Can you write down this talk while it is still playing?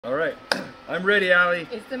All right, I'm ready, Allie.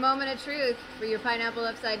 It's the moment of truth for your pineapple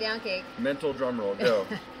upside down cake. Mental drum roll, go.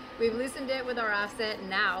 We've loosened it with our offset, and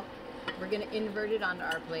now we're gonna invert it onto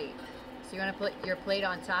our plate. So you wanna put your plate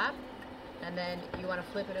on top, and then you wanna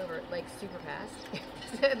flip it over like super fast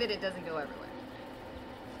so that it doesn't go everywhere.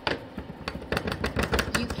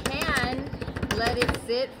 You can let it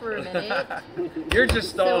sit for a minute. You're just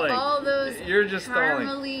stalling. So all those You're just stalling.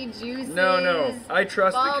 caramely juices. No. I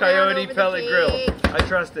trust the fall Coyote down Pellet over the grill. cake. I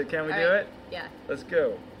trust it. Can we All do right. it? Yeah. Let's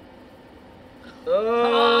go.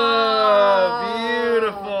 Oh.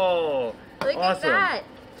 Beautiful. Look Awesome. at that.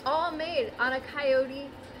 All made on a Coyote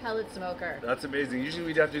Pellet smoker. That's amazing. Usually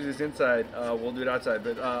we'd have to do this inside. We'll do it outside.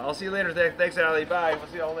 But I'll see you later. Thanks, Allie. Bye. We'll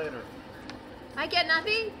see y'all later. I get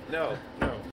nothing? No.